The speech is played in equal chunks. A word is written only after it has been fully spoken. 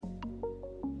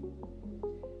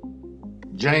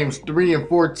James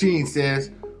 3:14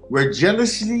 says, where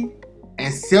jealousy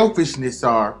and selfishness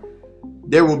are,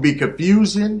 there will be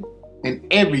confusion and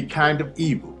every kind of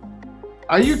evil.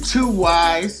 Are you too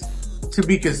wise to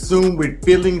be consumed with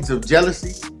feelings of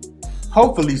jealousy?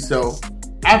 Hopefully so.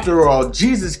 After all,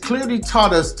 Jesus clearly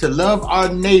taught us to love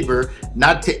our neighbor,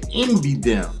 not to envy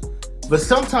them. But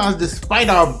sometimes, despite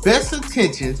our best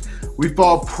intentions, we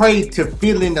fall prey to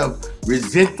feeling of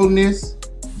resentfulness,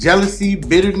 jealousy,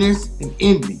 bitterness, and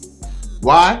envy.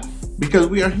 Why? Because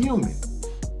we are human.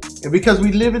 And because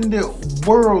we live in the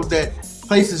world that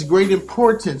places great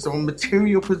importance on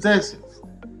material possessions.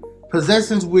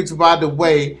 Possessions which, by the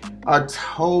way, are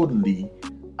totally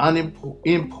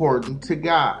unimportant to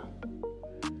God.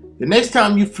 The next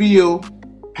time you feel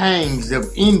pangs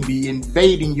of envy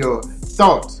invading your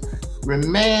thoughts,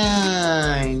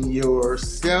 remind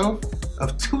yourself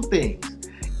of two things.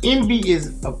 Envy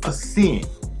is a sin,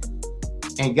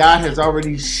 and God has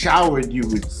already showered you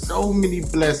with so many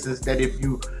blessings that if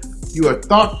you are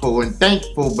thoughtful and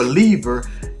thankful believer,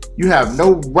 you have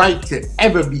no right to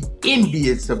ever be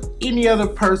envious of any other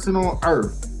person on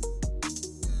earth.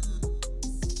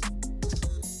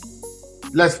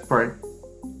 Let's pray.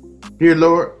 Dear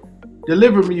Lord,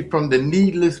 deliver me from the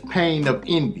needless pain of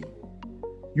envy.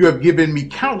 You have given me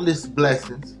countless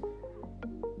blessings.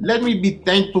 Let me be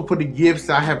thankful for the gifts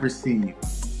I have received.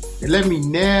 And let me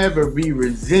never be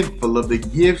resentful of the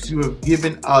gifts you have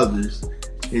given others.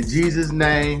 In Jesus'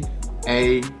 name,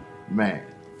 amen.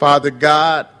 Father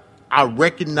God, I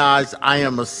recognize I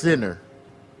am a sinner.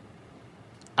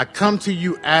 I come to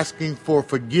you asking for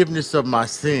forgiveness of my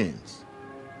sins.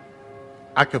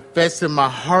 I confess in my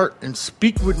heart and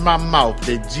speak with my mouth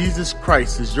that Jesus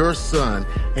Christ is your Son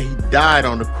and He died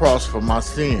on the cross for my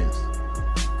sins.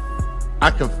 I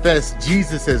confess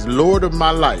Jesus as Lord of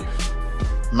my life,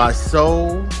 my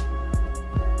soul,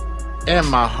 and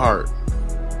my heart.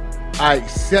 I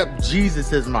accept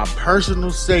Jesus as my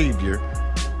personal Savior,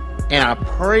 and I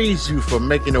praise you for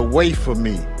making a way for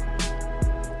me.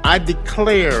 I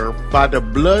declare by the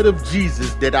blood of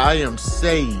Jesus that I am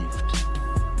saved.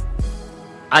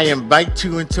 I invite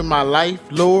you into my life,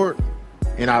 Lord,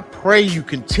 and I pray you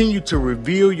continue to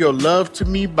reveal your love to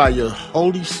me by your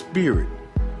Holy Spirit.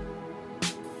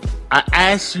 I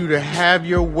ask you to have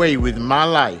your way with my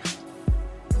life.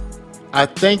 I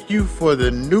thank you for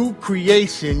the new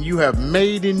creation you have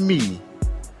made in me.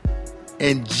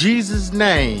 In Jesus'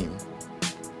 name,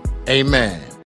 amen.